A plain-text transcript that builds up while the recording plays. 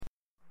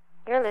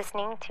You're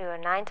listening to a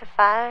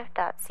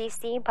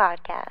 9to5.cc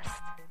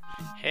podcast.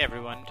 Hey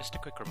everyone, just a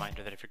quick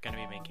reminder that if you're going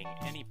to be making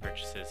any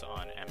purchases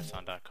on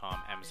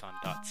Amazon.com,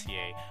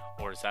 Amazon.ca,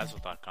 or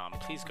Zazzle.com,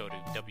 please go to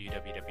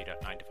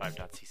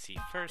www.9to5.cc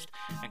first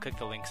and click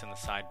the links in the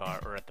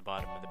sidebar or at the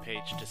bottom of the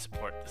page to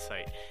support the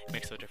site. It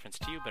makes no difference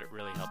to you, but it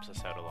really helps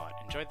us out a lot.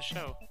 Enjoy the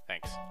show.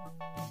 Thanks.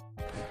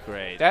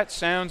 Great. That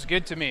sounds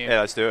good to me. Yeah,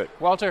 let's do it.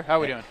 Walter, how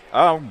are we doing?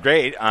 Oh,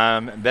 great.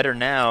 Better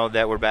now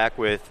that we're back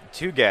with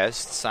two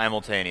guests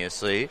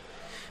simultaneously.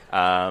 We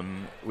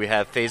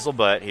have Faisal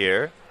Butt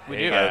here. We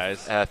do,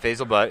 guys.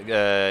 Faisal Butt,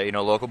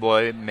 local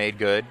boy, made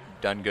good,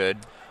 done good.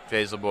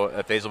 Faisal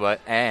Butt,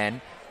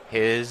 and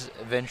his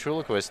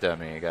ventriloquist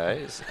dummy,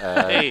 guys.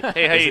 Hey,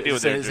 how you doing?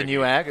 It's a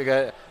new act.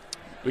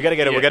 We gotta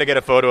get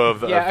a photo of.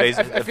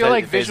 Faisal. I feel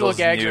like visual Faisal's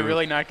gags new... are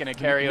really not going to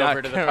carry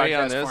over to the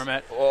podcast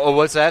format. Oh,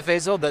 what's that,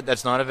 Faisal?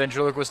 That's not a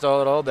ventriloquist doll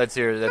at all. That's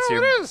your. It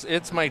is.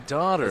 It's my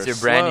daughter. That's your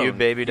Sloan. brand new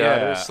baby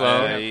daughter, Yeah,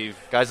 Sloan.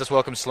 Guys, let's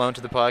welcome Sloan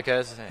to the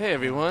podcast. Hey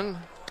everyone.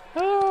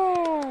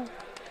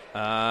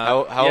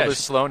 How old is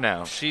Sloan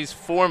now? She's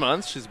 4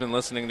 months. She's been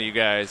listening to you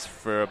guys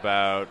for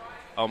about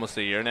almost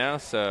a year now.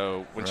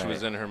 So when she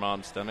was in her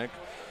mom's stomach.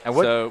 And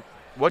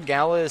what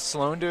gala is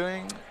Sloan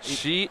doing?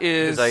 She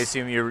is. Because I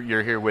assume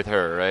you're here with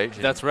her, right?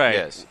 That's right.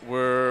 Yes.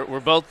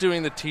 We're both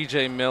doing the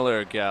T.J.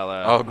 Miller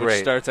gala. Oh, great. Which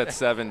starts at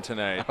 7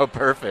 tonight. Oh,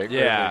 perfect.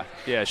 Yeah.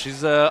 Perfect. Yeah.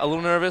 She's a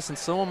little nervous, and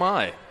so am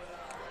I.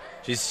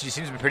 She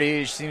seems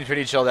pretty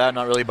chilled out,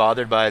 not really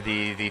bothered by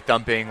the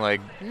thumping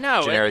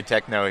generic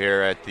techno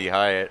here at the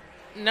Hyatt.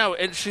 No,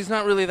 and she's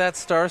not really that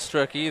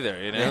starstruck either.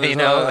 You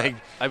know,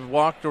 I've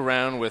walked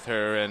around with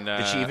her, and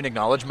did she even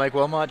acknowledge Mike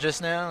Wilmot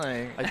just now?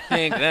 I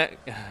think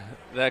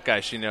that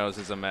guy she knows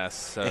is a mess.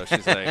 So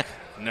she's like,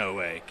 "No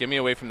way, get me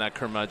away from that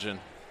curmudgeon."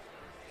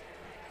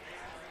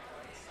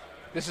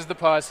 This is the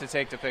pause to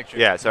take the picture.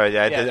 Yeah, sorry,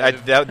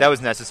 that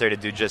was necessary to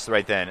do just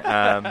right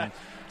then.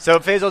 So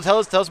Faisal, tell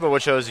us about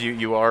what shows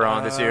you are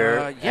on this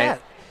year. Yeah.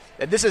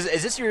 And is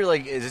this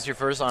your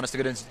first honest to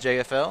goodness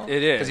JFL?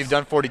 It is. Because you've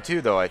done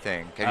 42 though, I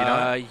think. Have you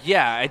not?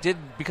 Yeah, I did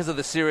because of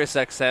the Sirius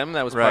XM.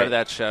 That was part of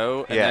that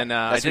show. And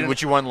yeah, then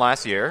which you won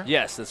last year.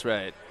 Yes, that's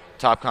right.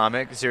 Top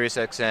comic, Sirius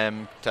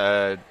XM.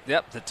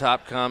 Yep, the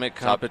top comic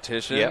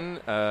competition.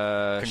 Yep.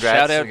 Congrats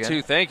shout out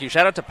again. Thank you.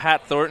 Shout out to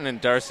Pat Thornton and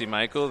Darcy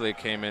Michael. They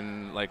came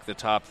in the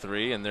top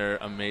 3, and they're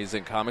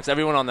amazing comics.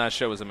 Everyone on that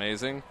show was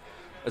amazing,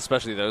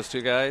 especially those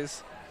two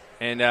guys.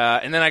 And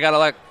then I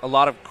got a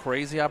lot of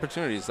crazy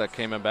opportunities that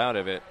came about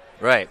of it.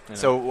 Right. You know.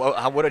 So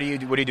what are you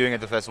doing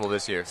at the festival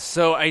this year?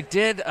 So I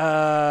did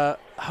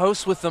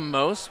Host with the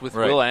Most with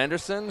Right. Will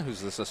Anderson,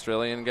 who's this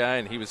Australian guy,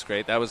 and he was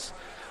great. That was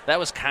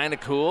kind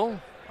of cool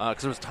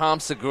because it was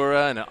Tom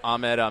Segura and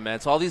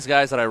Ahmed. So all these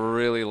guys that I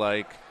really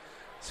like.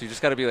 So you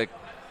just got to be like,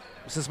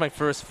 this is my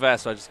first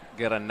fest, so I just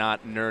got to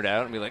not nerd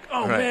out and be like,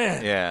 oh, right.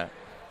 man. Yeah.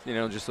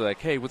 Just like,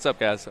 hey, what's up,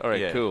 guys? All right,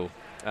 Yeah. cool.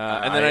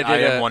 And then I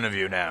am one of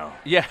you now.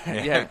 Yeah,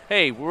 yeah.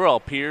 Hey, we're all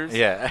peers.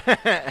 Yeah.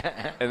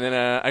 And then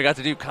I got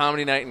to do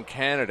Comedy Night in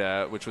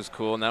Canada, which was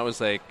cool. And that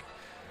was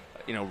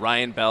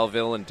Ryan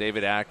Belville and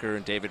David Acker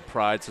and David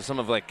Pride. So some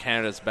of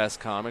Canada's best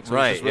comics. It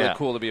was just really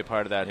cool to be a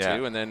part of that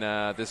too. And then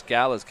this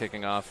gala is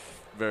kicking off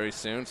very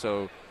soon.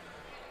 So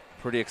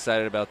pretty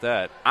excited about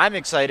that. I'm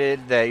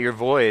excited that your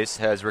voice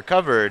has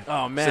recovered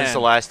since the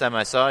last time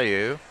I saw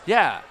you.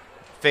 Yeah.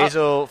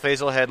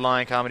 Faisal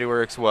headline Comedy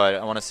Works, what?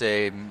 I want to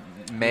say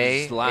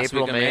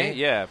April, May.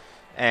 Yeah.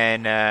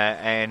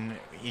 And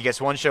he gets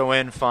one show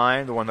in,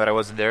 fine, the one that I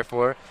wasn't there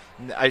for.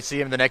 I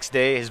see him the next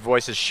day, his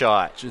voice is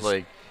shot. Just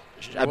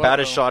about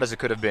as shot as it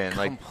could have been.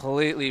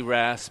 Completely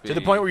raspy. To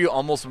the point where you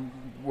almost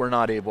were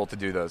not able to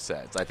do those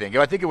sets, I think.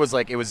 I think it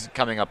was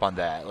coming up on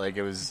that.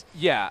 It was...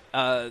 Yeah.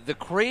 The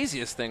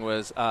craziest thing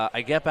was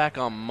I get back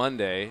on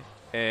Monday,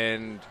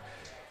 and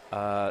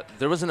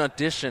there was an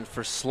audition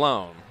for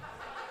Sloan.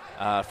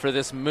 For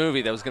this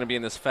movie that was going to be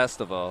in this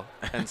festival.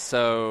 And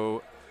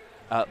so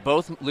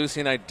both Lucy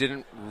and I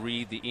didn't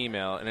read the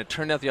email, and it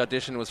turned out the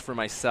audition was for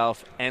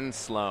myself and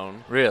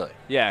Sloan. Really?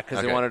 Yeah,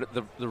 because they wanted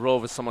the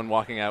role of someone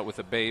walking out with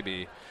a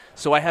baby.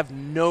 So I have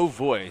no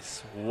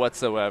voice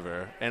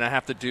whatsoever, and I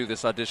have to do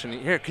this audition.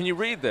 Here, can you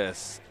read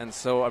this? And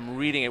so I'm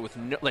reading it with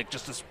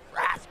just this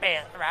raspy.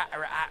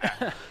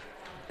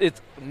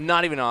 It's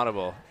not even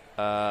audible.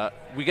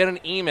 We get an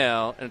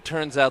email, and it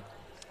turns out,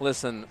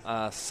 listen,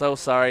 so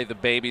sorry, the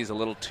baby's a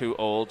little too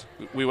old.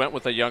 We went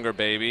with a younger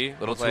baby. A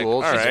little too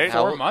old? All right.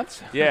 4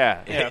 months?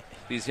 Yeah.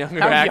 These younger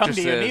How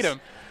actresses. young do you need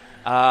them?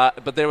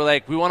 But they were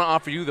like, we want to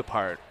offer you the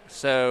part.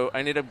 So I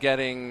ended up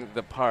getting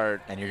the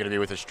part. And you're going to be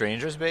with a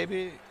stranger's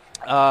baby?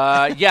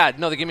 Yeah.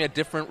 No, they gave me a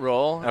different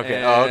role.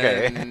 Okay.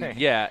 Okay.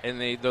 Yeah, and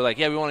they're like,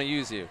 yeah, we want to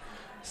use you.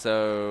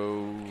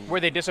 So were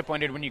they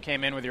disappointed when you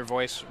came in with your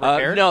voice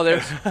repaired? No, they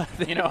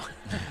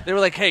they were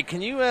like, "Hey, can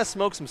you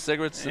smoke some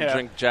cigarettes and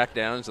drink Jack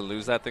Daniels and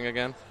lose that thing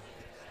again?"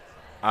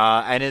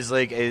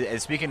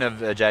 And speaking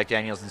of Jack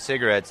Daniels and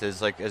cigarettes,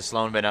 has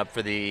Sloan been up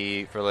for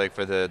the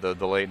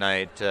late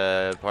night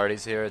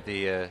parties here at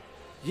the?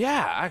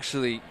 Yeah,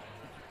 actually,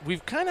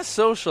 we've kind of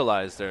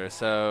socialized her.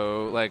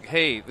 So, like,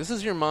 hey, this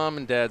is your mom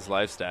and dad's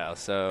lifestyle.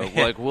 So,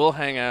 like, we'll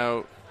hang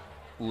out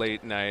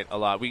late night a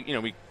lot.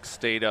 We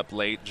stayed up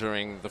late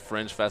during the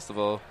Fringe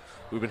Festival.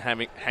 We've been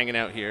hanging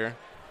out here.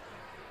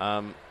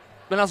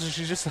 But also,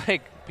 she's just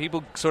like,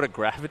 people sort of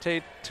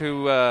gravitate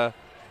to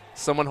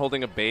someone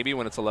holding a baby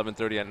when it's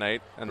 11:30 at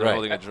night and they're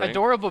holding a drink.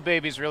 Adorable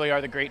babies really are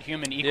the great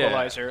human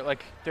equalizer. Yeah.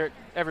 Like, they're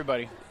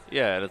everybody.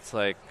 Yeah, and it's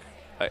like,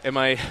 am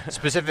I...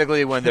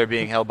 Specifically when they're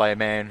being held by a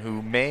man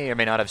who may or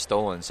may not have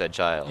stolen said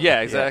child. Yeah,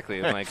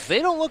 exactly. I'm like,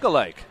 they don't look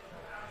alike.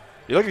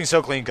 You're looking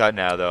so clean cut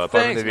now, though.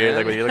 Apart Thanks, from the beard,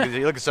 man. like,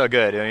 you're looking so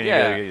good. I mean,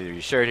 Yeah. you got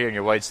your shirt here and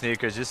your white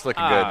sneakers, just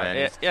looking good,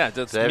 man.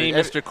 That's me,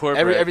 Mr.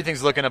 Corporate.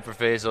 Everything's looking up for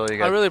Faisal. You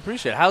got, I really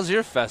appreciate it. How's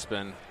your fest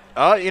been?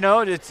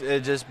 it's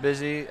just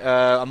busy.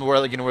 I'm aware,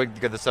 like, we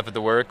got the stuff at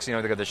the works. They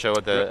got the show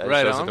at the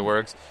Right shows on. at the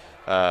works.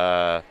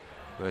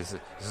 This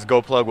is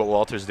go plug what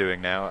Walter's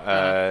doing now,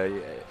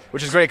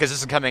 which is great because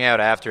this is coming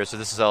out after. So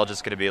this is all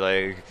just going to be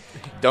like,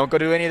 don't go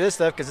do any of this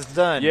stuff because it's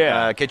done.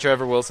 Yeah. Kate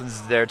Trevor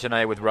Wilson's there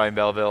tonight with Ryan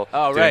Belville.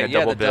 Oh, doing right. a Yeah,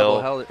 double the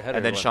bill, double header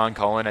and then one. Sean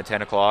Cullen at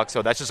 10 o'clock.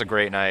 So that's just a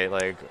great night.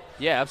 Like,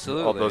 Yeah,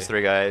 absolutely. all those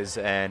three guys,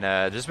 and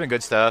just been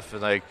good stuff.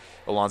 Like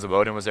Alonzo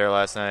Bowden was there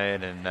last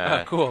night,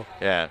 and Cool.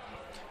 yeah,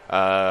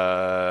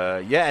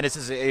 and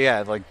it's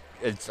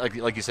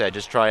like you said,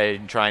 just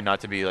try not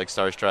to be like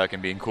starstruck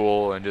and being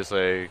cool, and just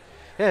like,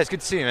 yeah, it's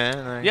good to see you,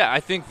 man. Like, Yeah, I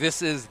think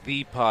this is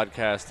the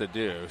podcast to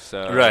do.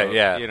 So Right,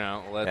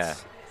 yeah.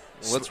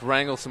 Let's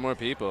wrangle some more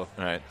people.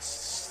 all right.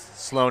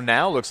 Sloan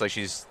now looks like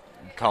she's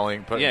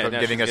calling, Yeah, now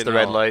giving she's us the getting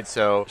red all- light.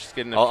 So she's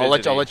getting I'll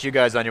fidgety. let you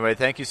guys on your way.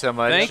 Thank you so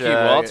much. Thank you,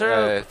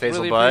 Walter. Faisal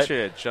really Butt.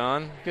 appreciate it,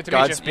 John. Good to meet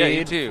you. Godspeed Yeah,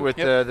 you too. with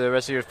the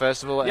rest of your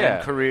festival Yeah.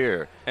 and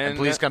career. And And,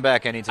 please come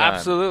back anytime.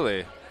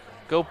 Absolutely.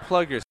 Go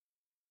plug your